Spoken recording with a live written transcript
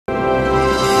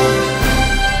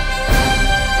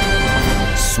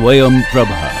Swayam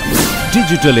Prabha.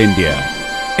 Digital India.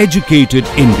 Educated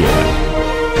India.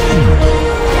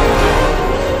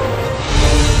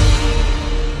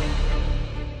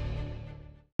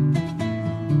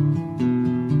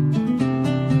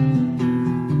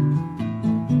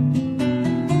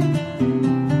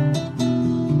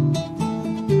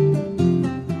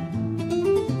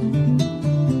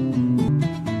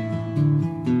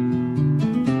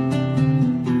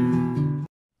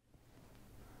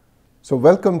 So,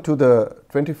 welcome to the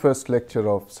 21st lecture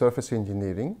of surface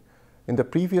engineering. In the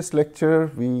previous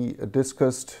lecture, we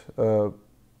discussed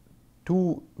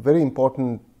two very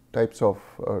important types of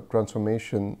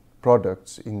transformation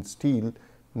products in steel,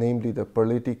 namely the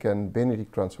pearlitic and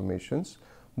benedict transformations,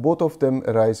 both of them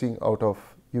arising out of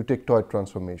eutectoid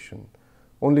transformation.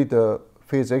 Only the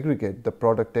phase aggregate, the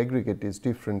product aggregate, is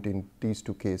different in these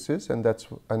two cases, and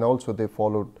also they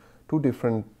followed two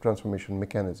different transformation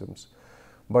mechanisms.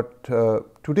 But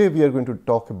today we are going to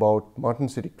talk about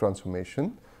martensitic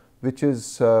transformation, which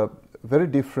is very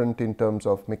different in terms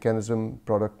of mechanism,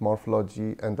 product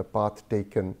morphology, and the path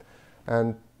taken.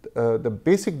 And the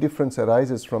basic difference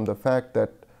arises from the fact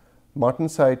that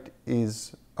martensite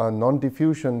is a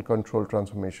non-diffusion control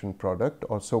transformation product,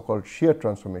 or so-called shear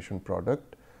transformation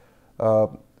product,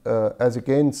 as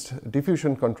against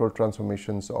diffusion control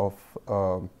transformations of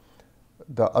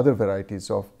the other varieties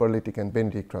of pearlitic and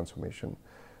benedict transformation.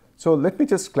 So, let me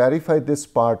just clarify this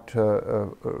part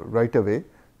right away,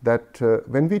 that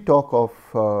when we talk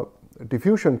of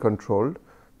diffusion controlled,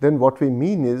 then what we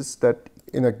mean is that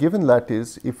in a given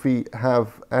lattice, if we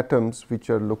have atoms which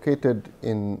are located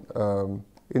in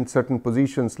certain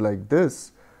positions like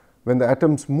this, when the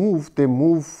atoms move, they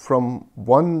move from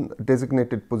one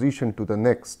designated position to the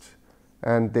next,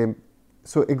 and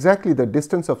so exactly the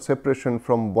distance of separation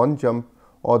from one jump,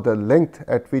 or the length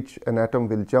at which an atom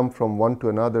will jump from one to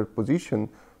another position,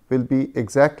 will be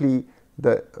exactly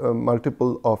the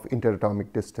multiple of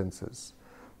interatomic distances.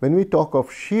 When we talk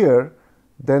of shear,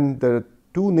 then the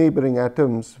two neighboring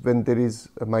atoms, when there is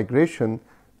a migration,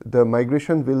 the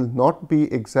migration will not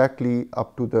be exactly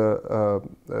up to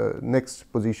the next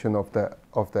position of the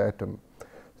atom.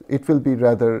 It will be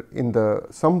rather in the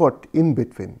somewhat in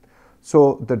between.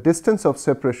 So, the distance of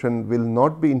separation will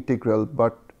not be integral,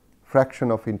 but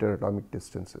fraction of interatomic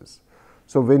distances.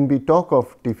 So, when we talk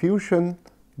of diffusion,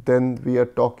 then we are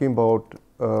talking about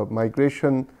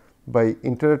migration by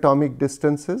interatomic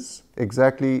distances,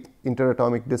 exactly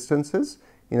interatomic distances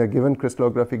in a given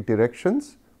crystallographic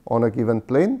directions on a given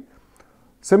plane.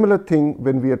 Similar thing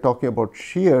when we are talking about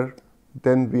shear,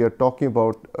 then we are talking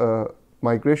about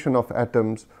migration of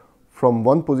atoms from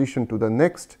one position to the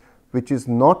next, which is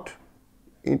not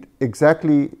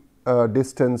exactly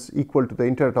distance equal to the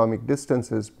interatomic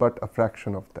distances, but a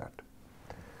fraction of that.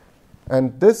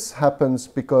 And this happens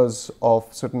because of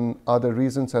certain other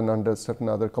reasons and under certain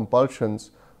other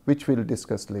compulsions, which we will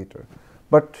discuss later.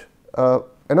 But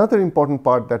another important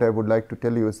part that I would like to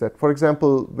tell you is that, for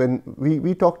example, when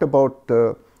we talked about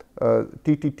the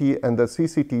TTT and the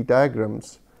CCT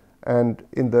diagrams, and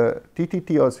in the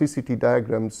TTT or CCT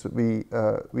diagrams,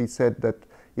 we said that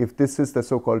if this is the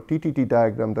so-called TTT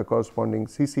diagram, the corresponding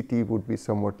CCT would be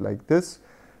somewhat like this.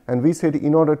 And we said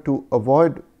in order to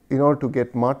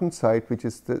get martensite, which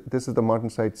is this is the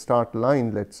martensite start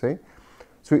line, let us say.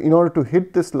 So, in order to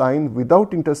hit this line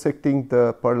without intersecting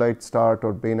the pearlite start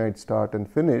or bainite start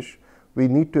and finish, we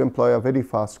need to employ a very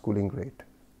fast cooling rate.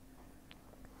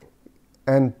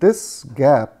 And this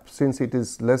gap, since it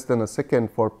is less than a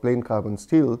second for plain carbon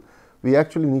steel, we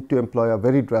actually need to employ a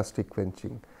very drastic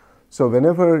quenching. So,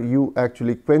 whenever you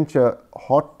actually quench a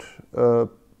hot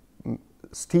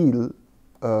steel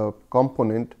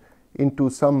component into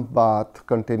some bath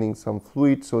containing some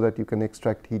fluid so that you can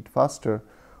extract heat faster,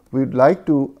 we would like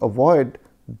to avoid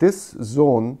this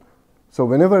zone. So,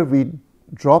 whenever we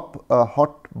drop a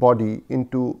hot body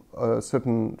into a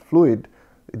certain fluid,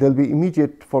 there will be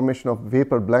immediate formation of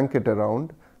vapor blanket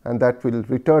around, and that will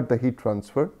retard the heat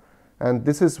transfer, and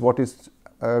this is what is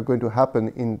going to happen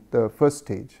in the first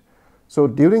stage. So,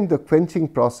 during the quenching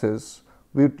process,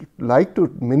 we would like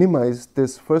to minimize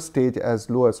this first stage as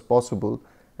low as possible,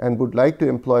 and would like to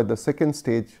employ the second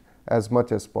stage as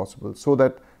much as possible, so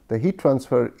that the heat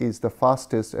transfer is the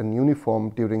fastest and uniform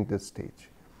during this stage.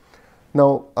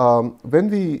 Now, when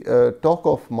we talk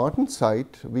of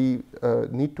martensite, we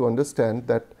need to understand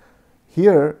that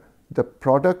here the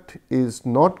product is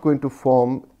not going to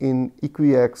form in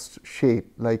equiaxed shape,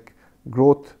 like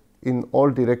growth in all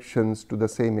directions to the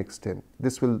same extent.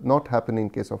 This will not happen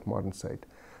in case of martensite.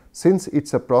 Since it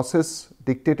is a process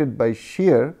dictated by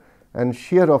shear, and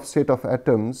shear of set of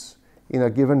atoms in a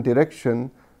given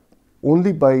direction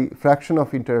only by fraction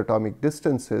of interatomic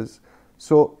distances.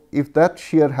 So if that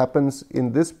shear happens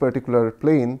in this particular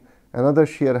plane, another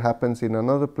shear happens in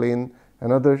another plane,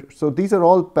 so these are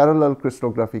all parallel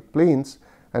crystallographic planes,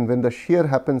 and when the shear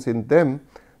happens in them,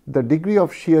 the degree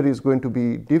of shear is going to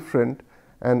be different,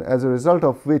 and as a result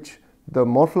of which the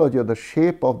morphology or the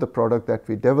shape of the product that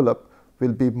we develop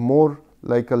will be more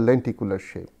like a lenticular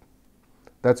shape.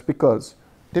 That's because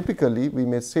typically we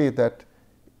may say that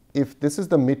if this is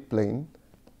the midplane,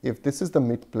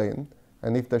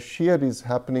 and if the shear is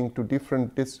happening to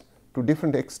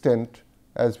different extent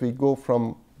as we go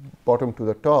from bottom to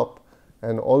the top,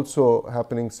 and also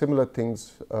happening similar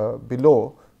things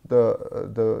below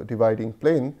the dividing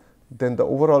plane, then the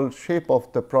overall shape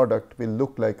of the product will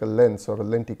look like a lens or a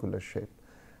lenticular shape,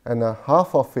 and a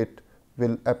half of it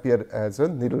will appear as a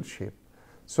needle shape.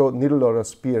 So needle or a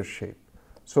spear shape.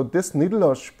 So this needle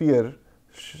or spear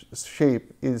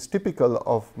shape is typical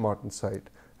of martensite,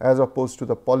 as opposed to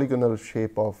the polygonal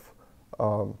shape of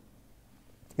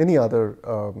any other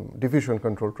diffusion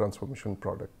control transformation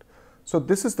product. So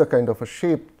this is the kind of a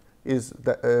shape is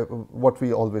what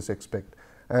we always expect.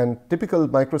 And typical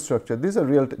microstructure,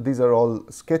 these are all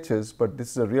sketches, but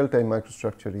this is a real-time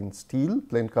microstructure in steel,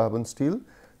 plain carbon steel.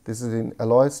 This is in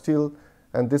alloy steel,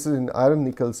 and this is in iron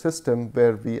nickel system,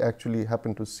 where we actually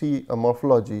happen to see a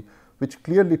morphology which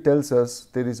clearly tells us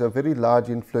there is a very large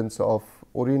influence of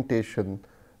orientation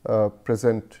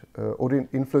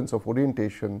influence of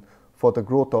orientation for the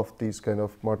growth of these kind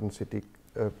of martensitic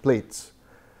plates.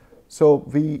 So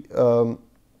we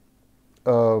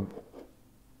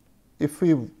if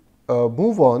we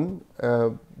move on,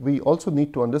 we also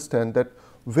need to understand that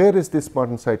where is this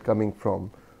martensite coming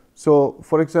from. So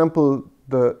for example,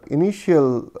 the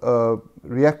initial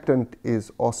reactant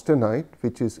is austenite,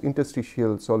 which is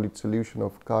interstitial solid solution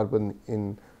of carbon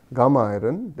in gamma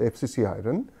iron, the FCC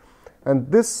iron,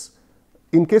 and this,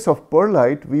 in case of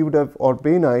pearlite, we would have, or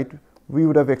bainite, we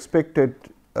would have expected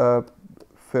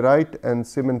ferrite and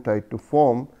cementite to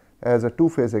form as a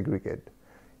two-phase aggregate.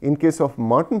 In case of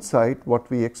martensite, what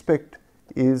we expect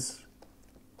is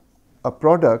a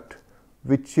product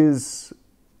which is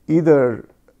either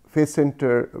face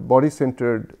center, body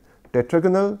centered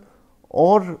tetragonal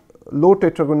or low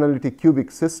tetragonality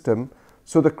cubic system.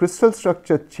 So the crystal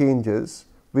structure changes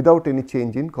without any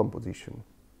change in composition.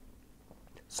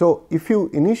 So if you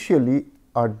initially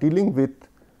are dealing with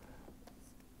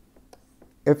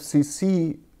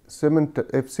FCC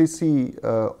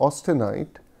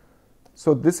austenite,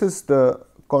 so this is the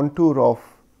contour of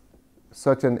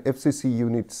such an FCC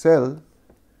unit cell,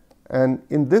 and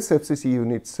in this FCC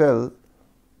unit cell,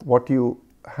 what you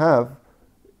have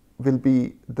will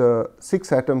be the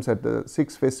 6 atoms at the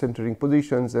 6 face centering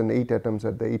positions and 8 atoms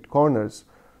at the 8 corners.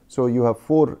 So you have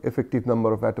 4 effective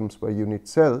number of atoms per unit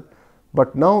cell.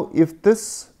 But now if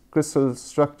this crystal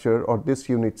structure or this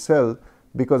unit cell,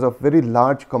 because of very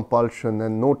large compulsion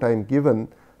and no time given,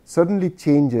 suddenly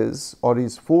changes or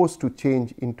is forced to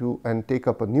change into and take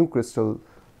up a new crystal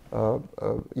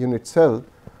unit cell,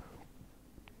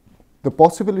 the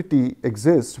possibility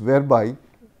exists whereby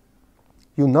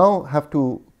you now have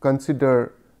to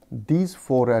consider these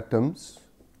 4 atoms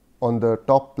on the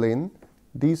top plane,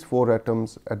 these 4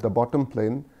 atoms at the bottom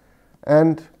plane,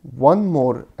 and one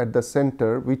more at the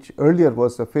center, which earlier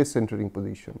was the face centering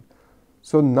position.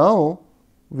 So now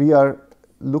we are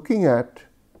looking at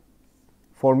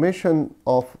formation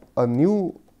of a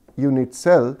new unit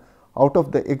cell out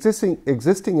of the existing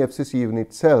FCC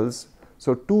unit cells.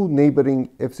 So 2 neighboring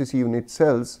FCC unit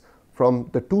cells, from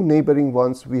the 2 neighboring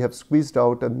ones we have squeezed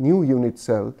out a new unit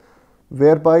cell,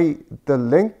 whereby the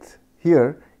length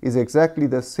here is exactly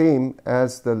the same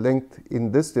as the length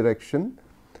in this direction.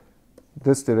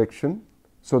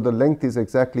 So the length is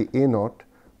exactly A naught,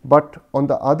 but on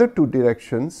the other 2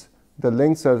 directions the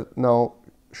lengths are now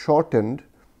shortened,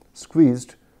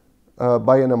 squeezed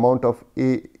by an amount of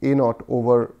A naught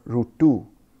over root 2,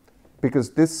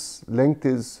 because this length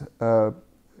is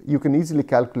you can easily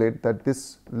calculate that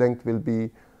this length will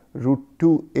be root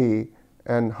 2A,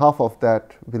 and half of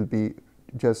that will be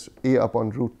just A upon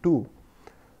root 2.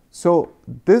 So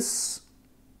this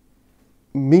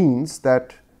means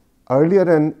that earlier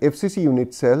an FCC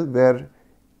unit cell where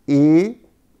A,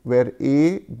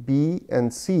 B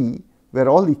and C were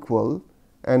all equal,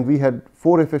 and we had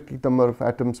 4 effective number of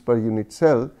atoms per unit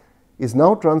cell, is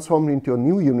now transformed into a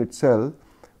new unit cell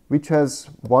which has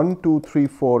 1, 2, 3,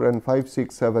 4 and 5,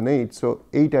 6, 7, 8. So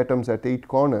 8 atoms at 8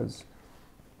 corners.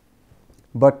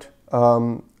 But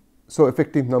so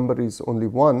effective number is only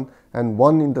 1, and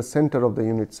 1 in the center of the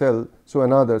unit cell. So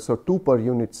another, so 2 per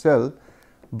unit cell.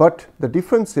 But the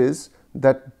difference is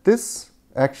that this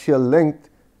axial length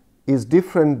is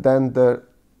different than the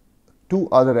two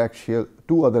other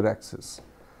axes.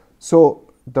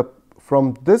 So,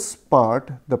 from this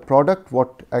part, the product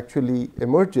what actually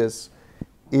emerges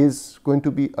is going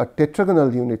to be a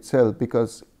tetragonal unit cell,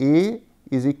 because A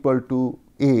is equal to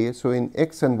A. So, in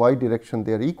x and y direction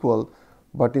they are equal,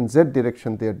 but in z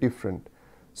direction they are different.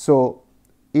 So,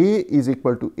 A is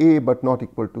equal to A, but not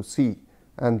equal to C,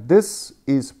 and this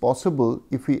is possible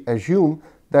if we assume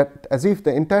that as if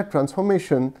the entire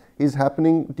transformation is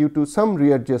happening due to some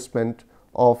readjustment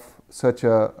of such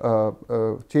a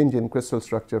change in crystal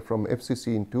structure from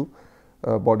FCC into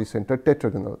body centered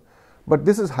tetragonal. But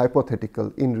this is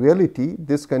hypothetical. In reality,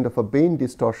 this kind of a Bain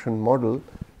distortion model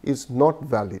is not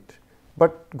valid,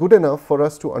 but good enough for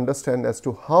us to understand as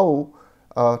to how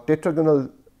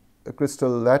tetragonal crystal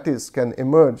lattice can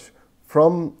emerge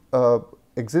from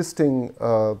existing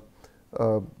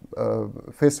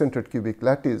face centered cubic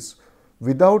lattice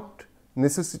without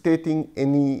necessitating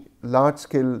any large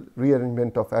scale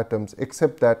rearrangement of atoms,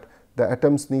 except that the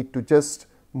atoms need to just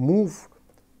move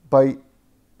by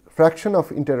fraction of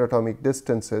interatomic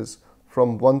distances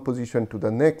from one position to the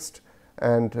next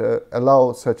and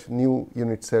allow such new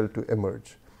unit cell to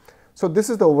emerge. So, this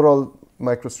is the overall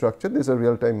microstructure. This is a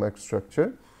real time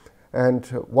microstructure, and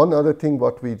one other thing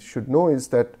what we should know is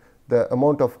that the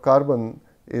amount of carbon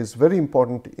is very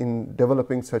important in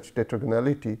developing such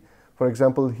tetragonality. For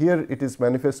example, here it is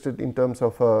manifested in terms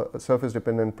of a surface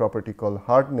dependent property called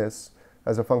hardness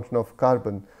as a function of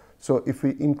carbon. So, if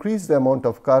we increase the amount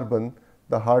of carbon,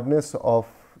 the hardness of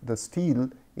the steel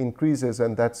increases,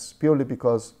 and that is purely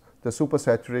because the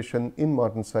supersaturation in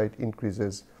martensite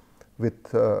increases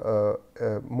with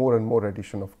more and more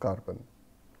addition of carbon.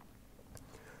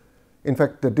 In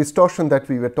fact, the distortion that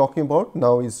we were talking about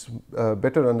now is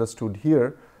better understood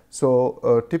here.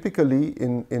 So, typically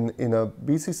in a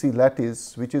BCC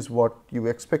lattice, which is what you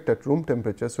expect at room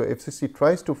temperature. So, FCC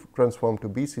tries to transform to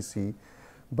BCC,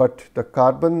 but the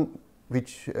carbon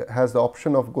which has the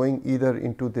option of going either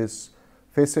into this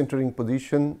face centering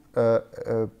position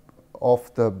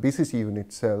of the BCC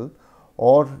unit cell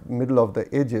or middle of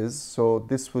the edges. So,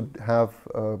 this would have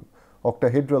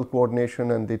octahedral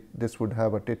coordination, and this would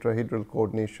have a tetrahedral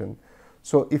coordination.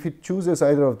 So, if it chooses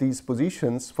either of these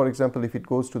positions, for example, if it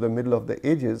goes to the middle of the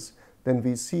edges, then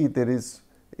we see there is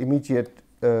immediate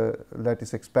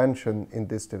lattice expansion in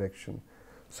this direction.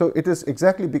 So, it is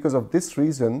exactly because of this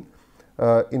reason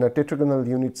in a tetragonal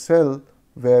unit cell,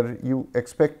 where you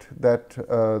expect that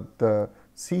the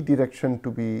C direction to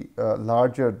be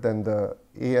larger than the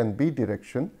A and B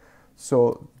direction.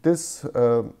 So, this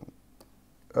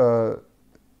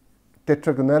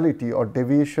tetragonality or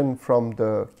deviation from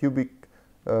the cubic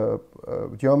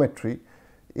geometry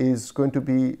is going to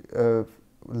be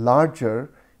larger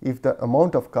if the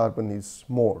amount of carbon is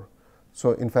more.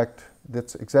 So, in fact, that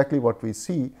is exactly what we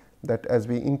see, that as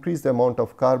we increase the amount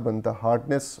of carbon, the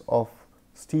hardness of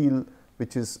steel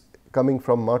which is coming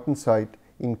from martensite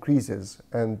increases,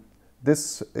 and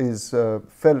this is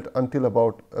felt until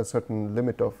about a certain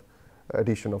limit of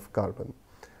addition of carbon.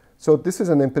 So, this is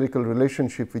an empirical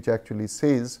relationship which actually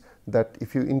says that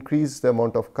if you increase the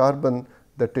amount of carbon,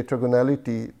 the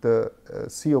tetragonality, the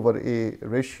C over A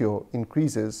ratio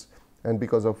increases, and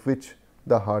because of which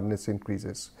the hardness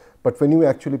increases. But when you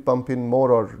actually pump in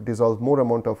more or dissolve more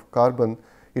amount of carbon,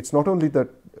 it is not only the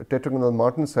tetragonal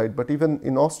martensite, but even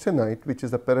in austenite, which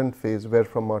is the parent phase where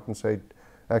from martensite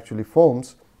actually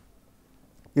forms.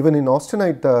 Even in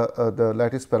austenite, the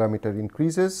lattice parameter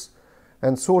increases,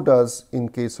 and so does in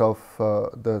case of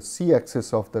the C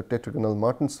axis of the tetragonal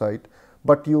martensite,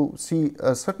 but you see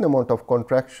a certain amount of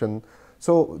contraction.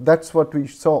 So, that is what we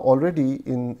saw already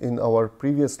in our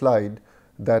previous slide,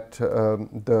 that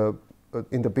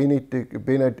in the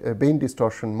Bain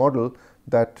distortion model,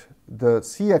 that the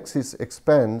C axis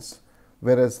expands,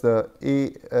 whereas the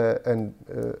A and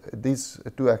these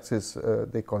two axes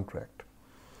they contract.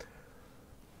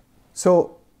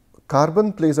 So,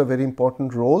 carbon plays a very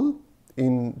important role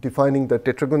in defining the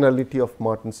tetragonality of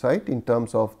martensite in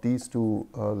terms of these two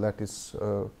lattice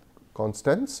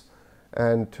constants,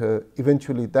 and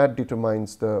eventually that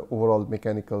determines the overall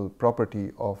mechanical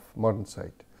property of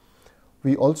martensite.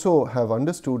 We also have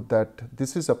understood that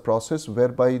this is a process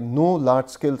whereby no large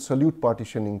scale solute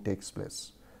partitioning takes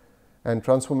place, and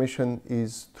transformation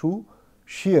is through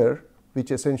shear,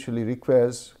 which essentially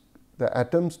requires the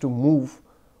atoms to move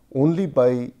only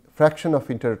by fraction of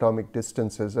interatomic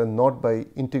distances and not by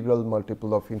integral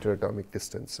multiple of interatomic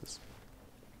distances.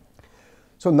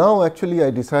 So, now actually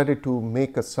I decided to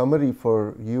make a summary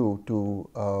for you to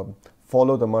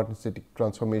follow the martensitic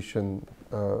transformation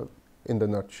in the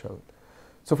nutshell.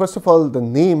 So, first of all, the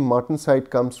name martensite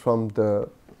comes from the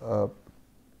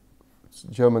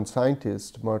German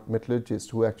scientist,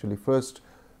 metallurgist, who actually first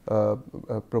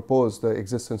proposed the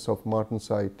existence of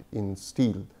martensite in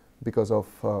steel because of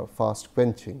fast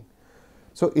quenching.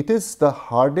 So, it is the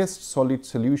hardest solid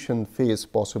solution phase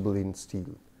possible in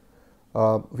steel.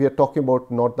 We are talking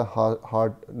about not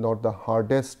the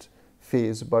hardest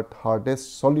phase, but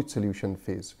hardest solid solution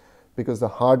phase, because the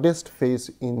hardest phase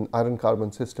in iron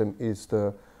carbon system is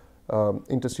the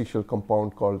interstitial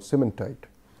compound called cementite.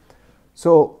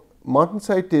 So,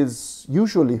 martensite is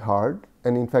usually hard,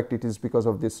 and in fact, it is because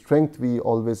of this strength we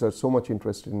always are so much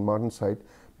interested in martensite,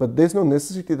 but there is no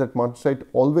necessity that martensite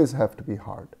always have to be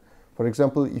hard. For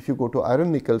example, if you go to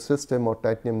iron nickel system or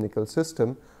titanium nickel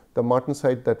system, the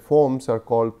martensite that forms are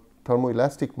called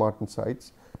thermoelastic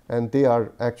martensites, and they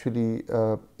are actually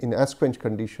in ice quench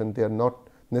condition, they are not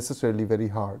necessarily very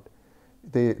hard.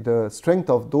 The strength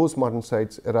of those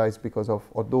martensites arise because of,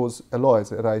 or those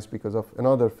alloys arise because of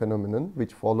another phenomenon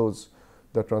which follows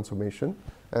the transformation,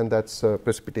 and that's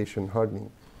precipitation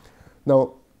hardening.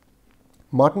 Now,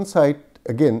 martensite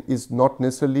again is not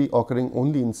necessarily occurring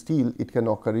only in steel, it can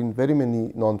occur in very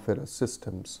many non-ferrous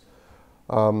systems.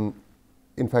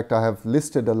 In fact, I have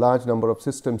listed a large number of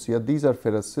systems here. These are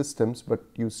ferrous systems, but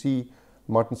you see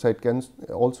martensite can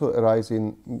also arise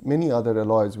in many other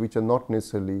alloys which are not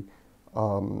necessarily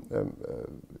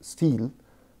steel,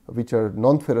 which are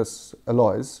non-ferrous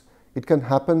alloys. It can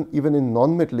happen even in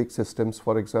non-metallic systems,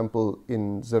 for example,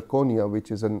 in zirconia,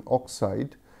 which is an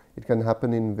oxide. It can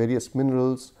happen in various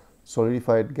minerals,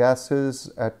 solidified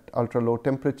gases at ultra low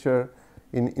temperature,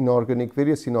 in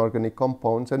various inorganic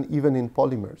compounds, and even in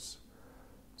polymers.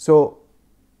 So,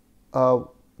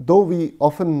 though we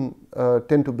often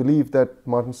tend to believe that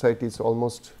martensite is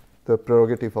almost the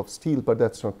prerogative of steel, but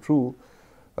that's not true.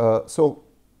 So,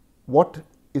 what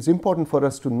is important for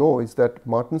us to know is that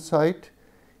martensite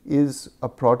is a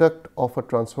product of a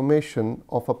transformation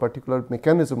of a particular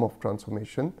mechanism of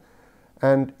transformation,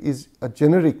 and is a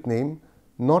generic name,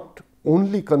 not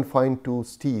only confined to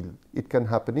steel. It can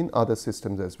happen in other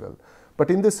systems as well. But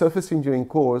in this surface engineering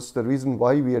course, the reason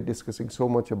why we are discussing so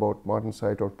much about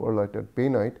martensite or pearlite or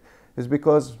bainite is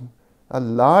because a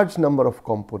large number of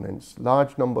components,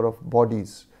 large number of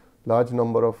bodies, large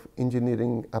number of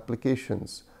engineering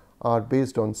applications are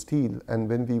based on steel, and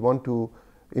when we want to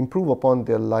improve upon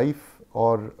their life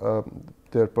or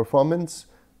their performance,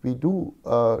 we do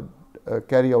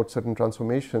carry out certain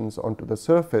transformations onto the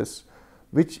surface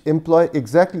which employ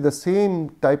exactly the same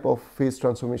type of phase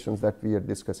transformations that we are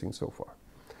discussing so far.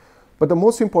 But the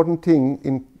most important thing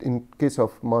in case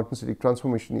of martensitic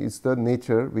transformation is the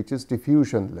nature, which is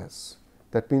diffusionless.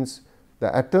 That means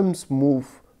the atoms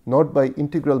move not by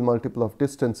integral multiple of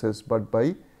distances, but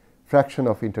by fraction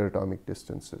of interatomic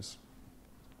distances.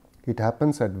 It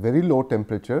happens at very low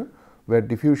temperature, where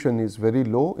diffusion is very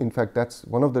low. In fact, that's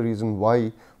one of the reasons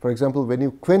why, for example, when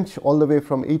you quench all the way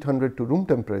from 800 to room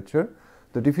temperature,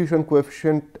 the diffusion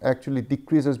coefficient actually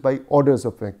decreases by orders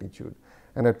of magnitude,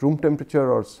 and at room temperature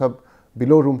or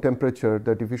below room temperature,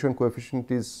 the diffusion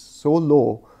coefficient is so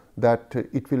low that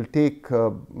it will take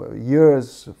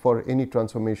years for any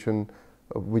transformation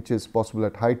which is possible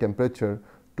at high temperature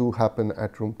to happen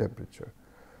at room temperature.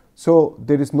 So,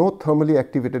 there is no thermally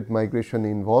activated migration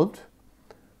involved,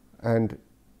 and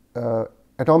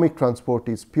atomic transport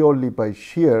is purely by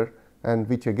shear, and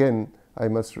which again I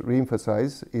must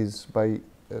re-emphasize is by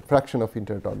a fraction of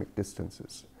interatomic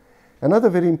distances. Another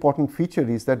very important feature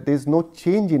is that there is no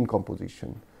change in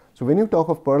composition. So, when you talk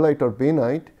of pearlite or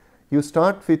bainite, you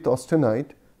start with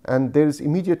austenite and there is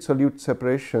immediate solute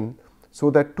separation, so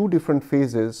that two different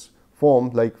phases form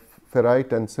like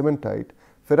ferrite and cementite.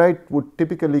 Ferrite would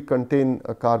typically contain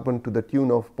a carbon to the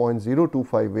tune of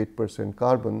 0.025 weight%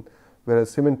 carbon,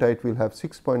 whereas cementite will have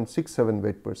 6.67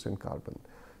 weight% carbon.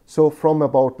 So, from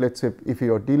about, let us say, if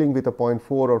you are dealing with a 0.4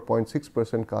 or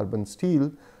 0.6% carbon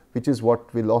steel, which is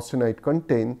what will austenite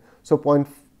contain. So, from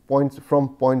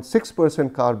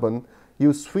 0.6% carbon,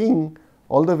 you swing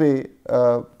all the way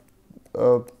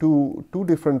to two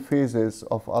different phases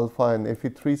of alpha and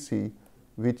Fe3C,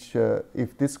 which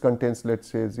if this contains, let us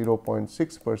say,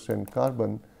 0.6%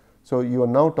 carbon. So, you are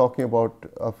now talking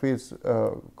about a phase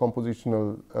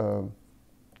compositional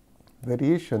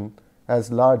variation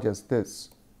as large as this.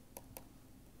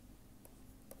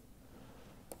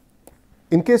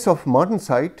 In case of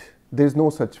martensite, there is no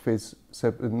such phase,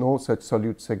 no such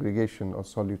solute segregation or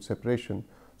solute separation.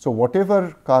 So,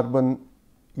 whatever carbon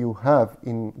you have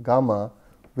in gamma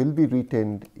will be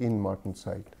retained in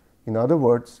martensite. In other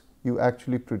words, you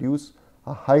actually produce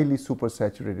a highly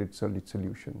supersaturated solid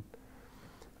solution.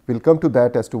 We'll come to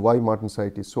that as to why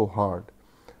martensite is so hard.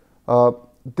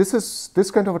 This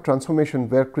kind of a transformation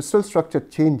where crystal structure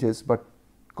changes but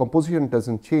composition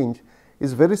doesn't change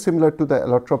is very similar to the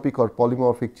allotropic or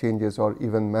polymorphic changes or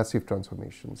even massive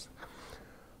transformations.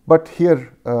 But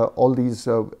here all these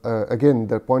again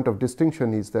the point of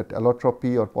distinction is that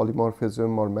allotropy or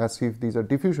polymorphism or massive, these are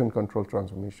diffusion control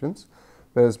transformations,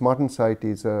 whereas martensite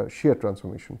is a shear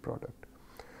transformation product.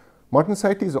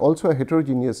 Martensite is also a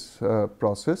heterogeneous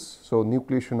process. So,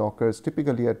 nucleation occurs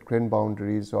typically at grain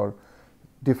boundaries or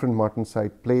different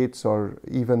martensite plates or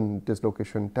even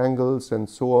dislocation tangles and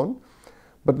so on.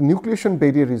 But the nucleation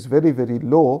barrier is very, very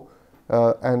low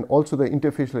and also the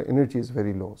interfacial energy is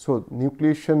very low. So,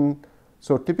 nucleation,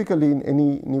 so typically in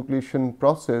any nucleation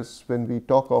process when we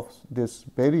talk of this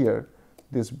barrier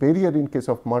in case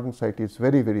of martensite is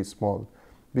very, very small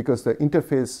because the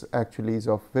interface actually is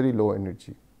of very low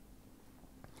energy.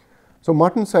 So,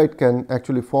 martensite can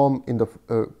actually form in the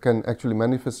can actually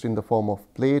manifest in the form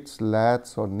of plates,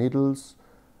 laths or needles.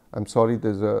 I am sorry, there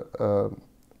is a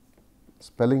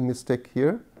spelling mistake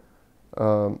here.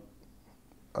 Then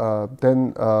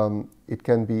it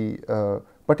can be,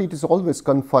 but it is always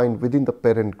confined within the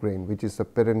parent grain, which is the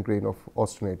parent grain of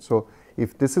austenite. So,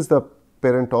 if this is the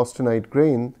parent austenite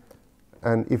grain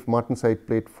and if martensite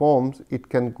plate forms, it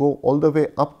can go all the way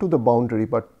up to the boundary,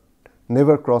 but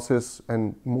never crosses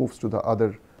and moves to the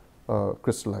other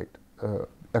crystallite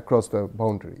across the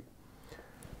boundary.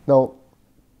 Now,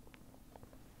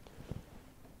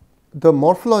 the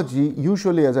morphology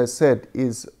usually, as I said,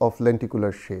 is of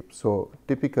lenticular shape. So,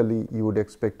 typically you would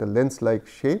expect a lens like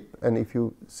shape, and if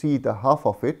you see the half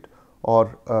of it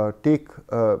or take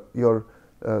your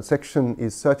section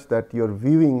is such that you are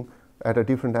viewing at a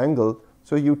different angle.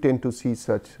 So, you tend to see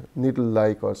such needle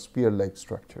like or spear like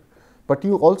structure. But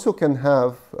you also can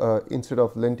have instead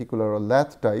of lenticular or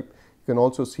lath type, you can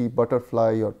also see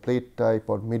butterfly or plate type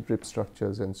or midrib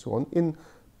structures and so on in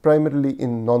primarily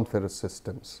in non-ferrous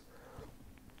systems.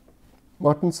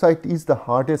 Martensite is the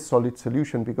hardest solid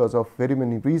solution because of very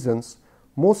many reasons.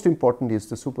 Most important is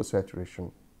the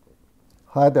supersaturation.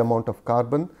 Higher the amount of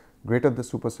carbon, greater the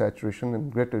supersaturation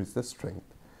and greater is the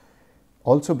strength.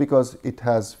 Also because it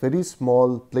has very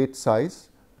small plate size.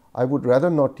 I would rather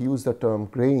not use the term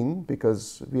grain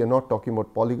because we are not talking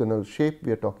about polygonal shape,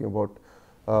 we are talking about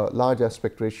large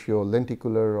aspect ratio,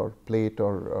 lenticular or plate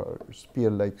or spear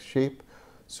like shape.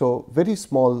 So, very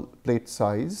small plate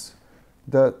size.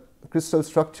 The crystal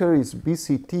structure is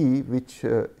BCT, which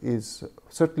is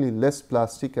certainly less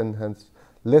plastic and has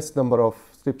less number of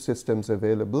slip systems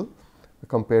available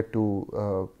compared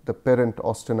to the parent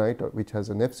austenite, which has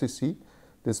an FCC.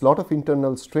 There is a lot of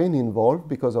internal strain involved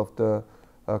because of the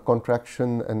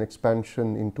contraction and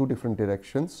expansion in two different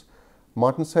directions.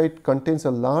 Martensite contains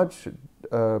a large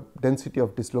density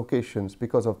of dislocations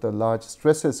because of the large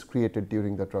stresses created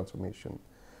during the transformation,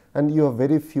 and you have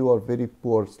very few or very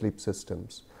poor slip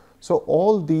systems. So,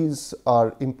 all these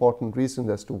are important reasons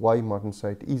as to why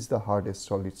martensite is the hardest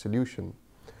solid solution.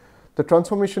 The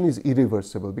transformation is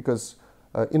irreversible because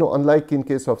unlike in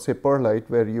case of say pearlite,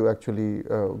 where you actually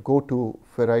go to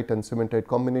ferrite and cementite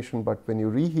combination, but when you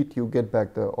reheat you get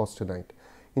back the austenite.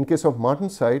 In case of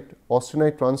martensite,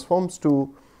 austenite transforms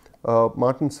to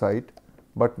martensite,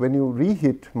 but when you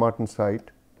reheat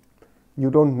martensite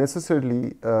you do not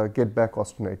necessarily get back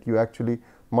austenite. You actually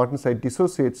martensite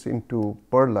dissociates into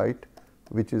pearlite,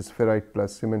 which is ferrite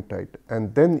plus cementite,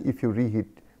 and then if you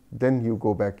reheat then you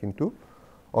go back into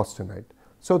austenite.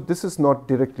 So, this is not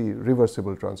directly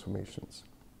reversible transformations,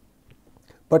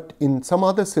 but in some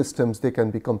other systems they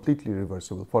can be completely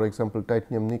reversible. For example,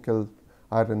 titanium nickel,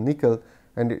 iron nickel,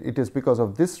 and it is because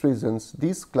of these reasons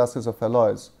these classes of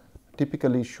alloys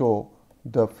typically show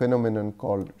the phenomenon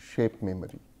called shape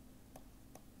memory,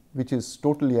 which is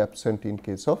totally absent in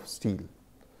case of steel.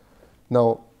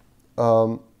 Now,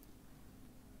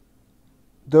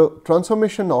 the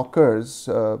transformation occurs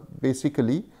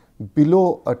basically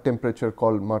below a temperature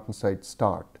called martensite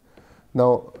start.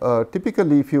 Now,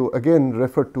 typically if you again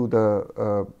refer to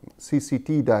the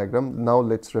CCT diagram, now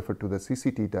let us refer to the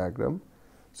CCT diagram.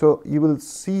 So, you will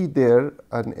see there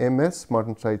an MS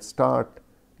martensite start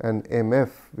and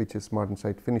MF, which is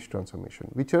martensite finish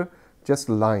transformation, which are just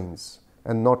lines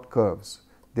and not curves.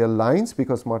 They are lines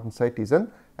because martensite is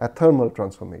an athermal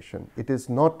transformation. It is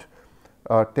not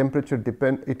temperature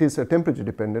dependent, it is a temperature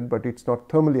dependent, but it is not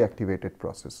thermally activated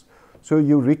process. So,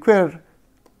 you require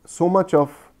so much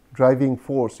of driving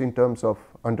force in terms of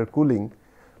undercooling,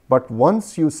 but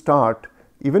once you start,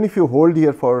 even if you hold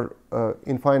here for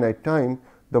infinite time,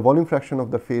 the volume fraction of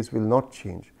the phase will not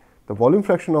change. The volume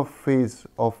fraction of phase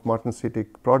of martensitic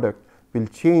product will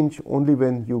change only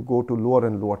when you go to lower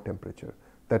and lower temperature.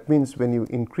 That means when you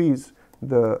increase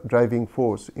the driving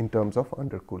force in terms of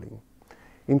undercooling.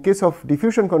 In case of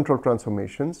diffusion control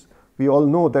transformations, we all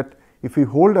know that if we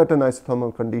hold at an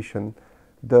isothermal condition,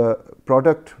 the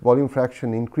product volume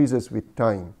fraction increases with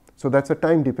time. So that is a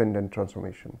time dependent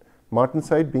transformation.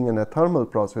 Martensite, being an athermal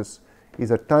process,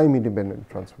 is a time independent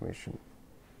transformation.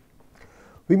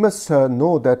 We must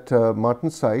know that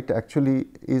martensite actually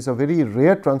is a very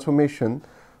rare transformation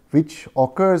which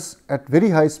occurs at very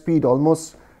high speed,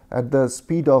 almost at the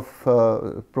speed of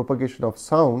propagation of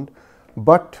sound,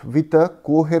 but with a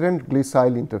coherent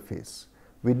glacial interface.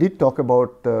 We did talk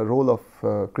about the role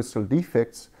of crystal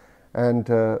defects, and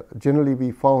generally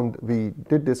we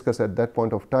did discuss at that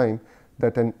point of time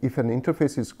that if an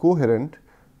interface is coherent,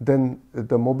 then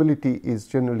the mobility is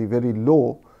generally very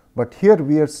low. But here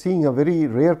we are seeing a very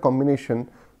rare combination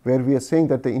where we are saying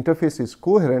that the interface is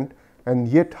coherent and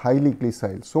yet highly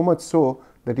glacial, so much so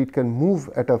that it can move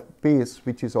at a pace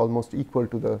which is almost equal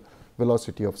to the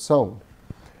velocity of sound.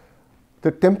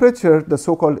 The temperature, the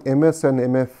so called MS and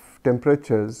MF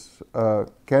temperatures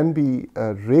can be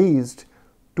raised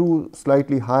to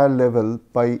slightly higher level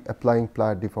by applying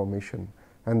Playard deformation,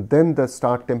 and then the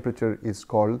start temperature is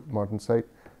called martensite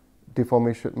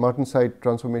deformation, martensite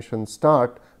transformation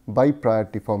start by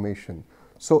Playard deformation.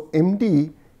 So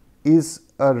MD is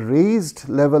a raised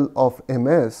level of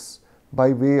MS by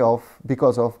way of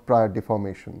because of Playard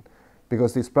deformation,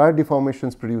 because these Playard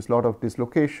deformations produce lot of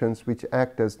dislocations which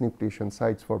act as nucleation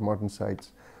sites for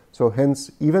martensites. So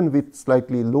hence, even with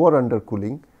slightly lower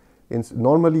undercooling,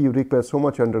 normally you require so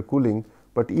much undercooling,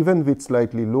 but even with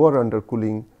slightly lower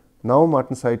undercooling, now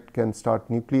martensite can start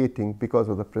nucleating because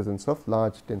of the presence of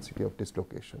large density of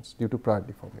dislocations due to Playard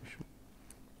deformation.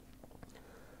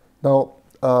 Now,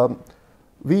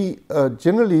 we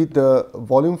generally the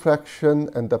volume fraction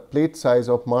and the plate size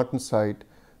of martensite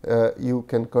you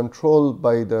can control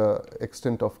by the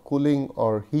extent of cooling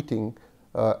or heating,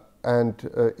 and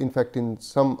in fact, in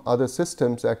some other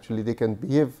systems actually they can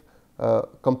behave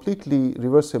completely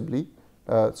reversibly,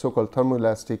 so called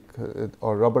thermoelastic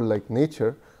or rubber like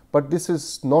nature, but this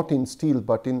is not in steel,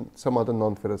 but in some other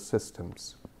non-ferrous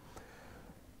systems.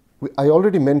 I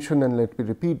already mentioned, and let me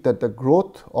repeat, that the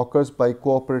growth occurs by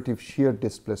cooperative shear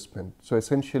displacement. So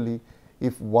essentially,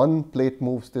 if one plate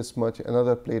moves this much,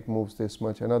 another plate moves this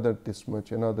much, another this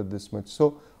much, another this much.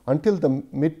 So until the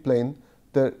mid plane,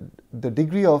 the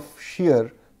degree of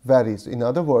shear varies. In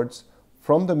other words,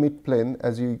 from the mid plane,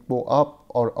 as you go up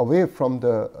or away from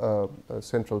the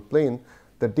central plane,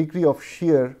 the degree of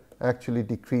shear actually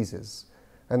decreases,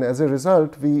 and as a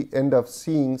result we end up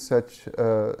seeing such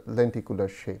lenticular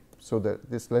shape. So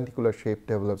this lenticular shape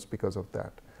develops because of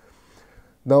that.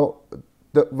 Now,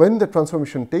 when the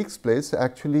transformation takes place,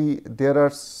 actually there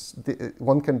are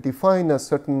one can define a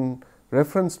certain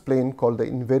reference plane called the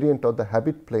invariant or the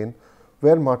habit plane,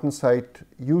 where martensite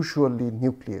usually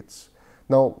nucleates.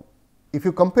 Now, if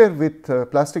you compare with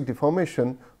plastic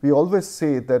deformation, we always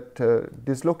say that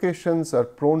dislocations are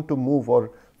prone to move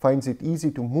or finds it easy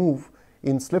to move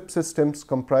in slip systems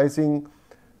comprising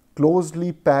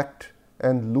closely packed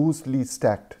and loosely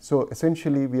stacked. So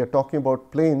essentially we are talking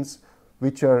about planes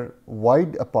which are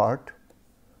wide apart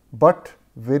but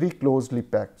very closely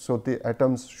packed. So the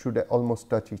atoms should almost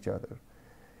touch each other.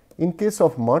 In case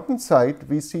of martensite,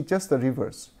 we see just the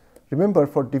reverse. Remember,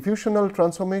 for diffusional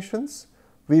transformations,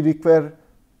 we require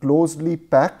closely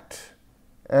packed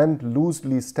and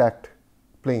loosely stacked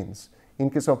planes.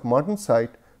 In case of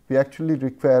martensite, we actually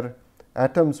require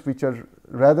atoms which are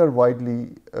rather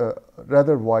wide,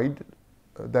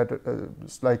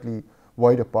 slightly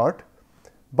wide apart,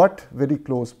 but very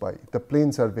close by. The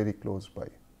planes are very close by.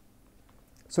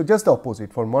 So just the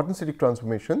opposite. For martensitic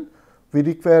transformation, we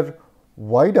require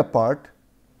wide apart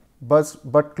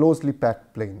but closely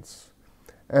packed planes.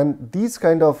 And these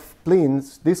kind of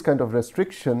planes, this kind of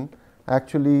restriction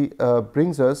actually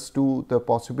brings us to the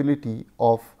possibility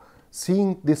of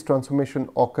seeing this transformation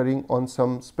occurring on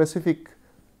some specific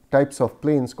types of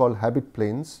planes called habit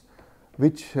planes,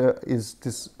 which is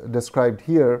described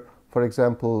here, for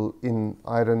example, in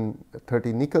iron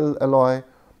 30 nickel alloy,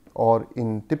 or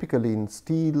typically in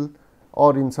steel,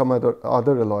 or in some other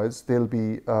alloys. There will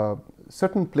be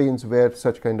certain planes where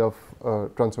such kind of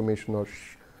transformation or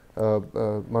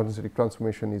martensitic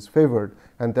transformation is favored,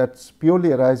 and that is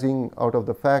purely arising out of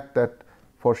the fact that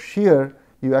for shear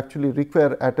you actually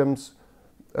require atoms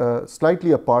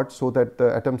slightly apart, so that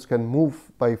the atoms can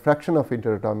move by fraction of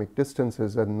interatomic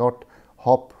distances and not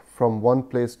hop from one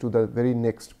place to the very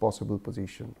next possible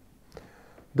position.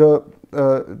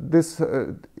 This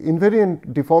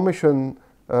invariant deformation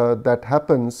that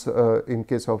happens in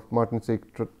case of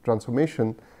martensitic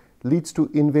transformation leads to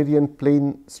invariant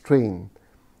plane strain.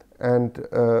 And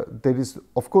there is,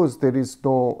 of course, there is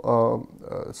no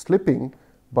slipping,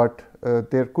 but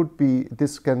there could be,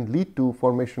 this can lead to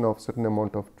formation of certain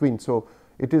amount of twin. So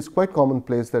it is quite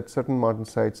commonplace that certain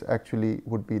martensites actually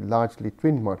would be largely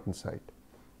twinned martensite.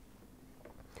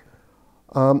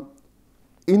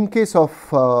 In case of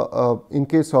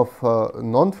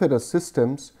non-ferrous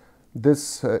systems,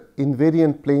 this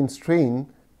invariant plane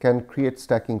strain can create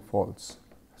stacking faults.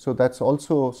 So that's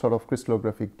also sort of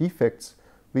crystallographic defects,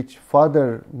 which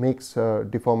further makes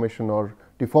deformation or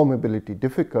deformability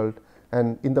difficult,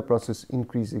 and in the process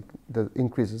increases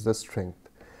the strength.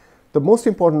 The most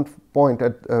important point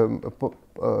at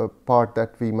part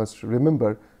that we must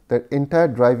remember, that entire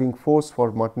driving force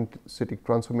for martensitic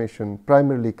transformation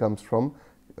primarily comes from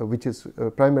which is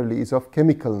primarily is of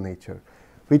chemical nature,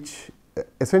 which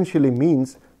essentially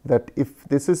means that if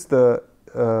this is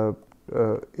the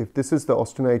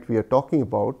austenite we are talking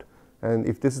about, and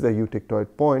if this is the eutectoid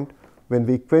point, when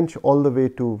we quench all the way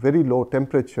to very low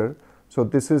temperature, so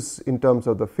this is in terms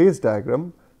of the phase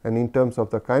diagram, and in terms of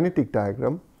the kinetic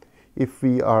diagram, if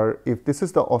this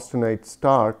is the austenite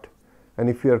start, and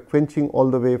if we are quenching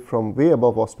all the way from way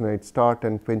above austenite start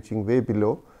and quenching way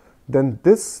below, then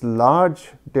this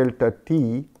large delta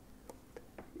T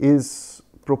is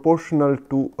proportional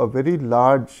to a very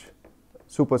large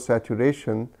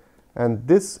supersaturation, and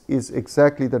this is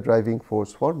exactly the driving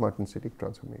force for martensitic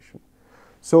transformation.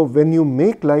 So when you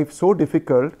make life so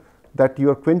difficult that you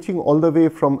are quenching all the way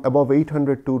from above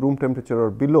 800 to room temperature or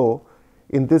below,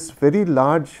 in this very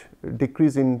large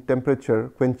decrease in temperature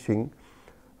quenching,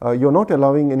 you are not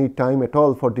allowing any time at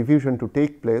all for diffusion to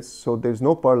take place. So there is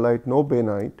no pearlite, no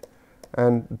bainite,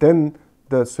 and then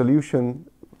the solution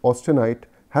austenite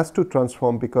has to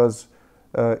transform because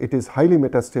it is highly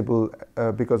metastable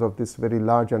because of this very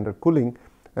large undercooling,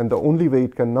 and the only way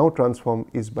it can now transform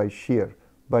is by shear,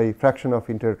 by fraction of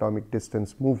interatomic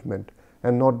distance movement,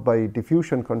 and not by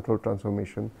diffusion control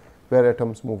transformation, where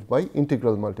atoms move by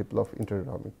integral multiple of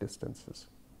interatomic distances.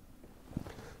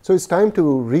 So it's time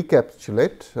to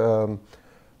recapitulate.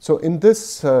 So in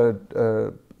this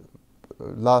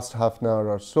last half an hour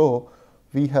or so,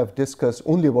 we have discussed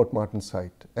only about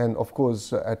martensite, and of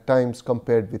course at times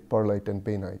compared with pearlite and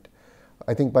bainite.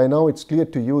 I think by now it's clear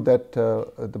to you that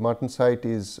the martensite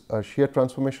is a shear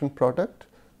transformation product,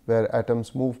 where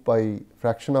atoms move by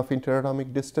fraction of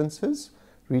interatomic distances,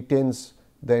 retains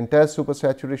the entire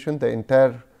supersaturation, the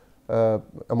entire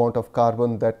amount of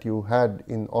carbon that you had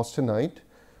in austenite.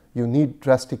 You need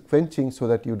drastic quenching so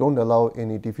that you don't allow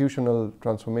any diffusional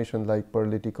transformation like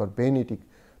pearlitic or bainitic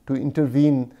to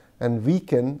intervene and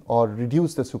weaken or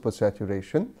reduce the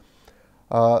supersaturation.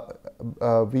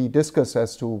 We discuss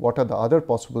as to what are the other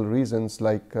possible reasons,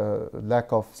 like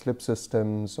lack of slip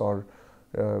systems or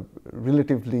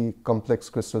relatively complex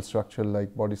crystal structure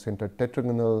like body-centered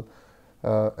tetragonal,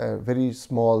 a very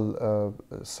small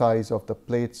size of the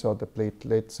plates or the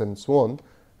platelets, and so on.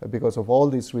 Because of all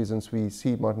these reasons, we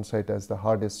see martensite as the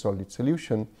hardest solid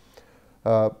solution.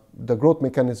 The growth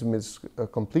mechanism is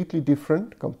completely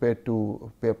different compared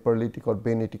to pearlitic or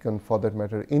bainitic, and for that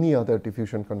matter any other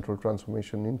diffusion control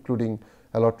transformation, including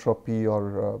allotropy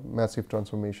or massive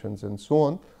transformations and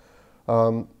so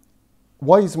on.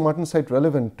 Why is martensite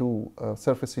relevant to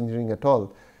surface engineering at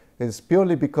all? Is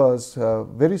purely because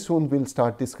very soon we will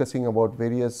start discussing about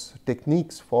various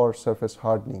techniques for surface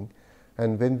hardening,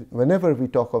 and whenever we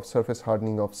talk of surface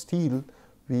hardening of steel,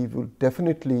 we will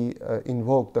definitely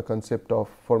invoke the concept of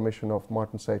formation of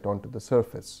martensite onto the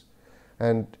surface.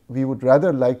 And we would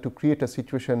rather like to create a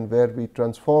situation where we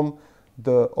transform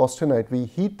the austenite, we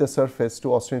heat the surface to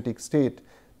austenitic state,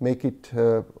 make it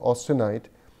austenite,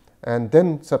 and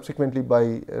then subsequently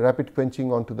by rapid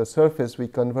quenching onto the surface, we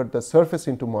convert the surface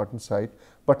into martensite,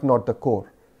 but not the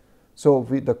core. So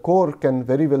the core can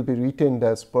very well be retained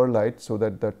as pearlite, so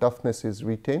that the toughness is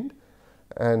retained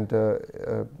and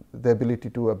the ability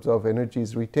to absorb energy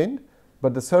is retained,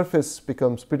 but the surface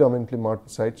becomes predominantly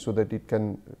martensite, so that it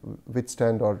can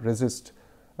withstand or resist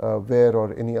wear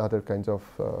or any other kinds of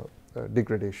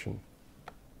degradation.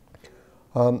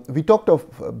 We talked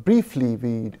of briefly,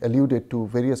 we alluded to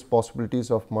various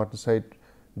possibilities of martensite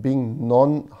being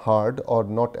non-hard or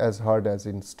not as hard as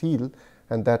in steel,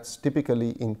 and that's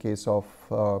typically in case of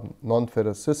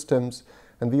non-ferrous systems.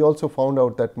 And we also found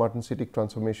out that martensitic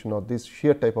transformation, or this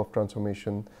shear type of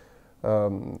transformation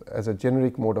as a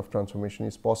generic mode of transformation,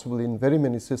 is possible in very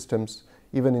many systems,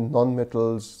 even in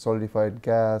non-metals, solidified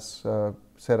gas,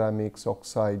 ceramics,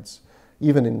 oxides,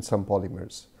 even in some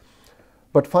polymers.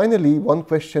 But finally, one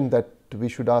question that we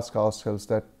should ask ourselves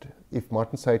that if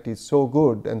martensite is so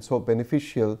good and so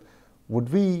beneficial,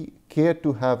 would we care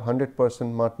to have 100%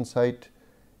 martensite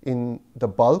in the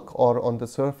bulk or on the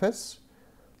surface?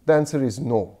 The answer is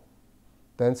no.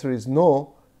 The answer is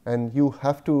no, and you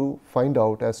have to find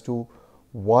out as to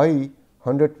why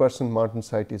 100%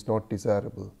 martensite is not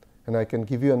desirable. And I can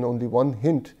give you only one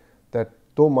hint, that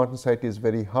though martensite is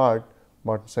very hard,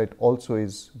 martensite also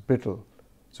is brittle.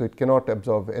 So it cannot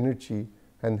absorb energy,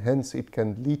 and hence it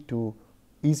can lead to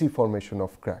easy formation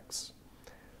of cracks.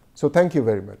 So thank you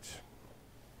very much.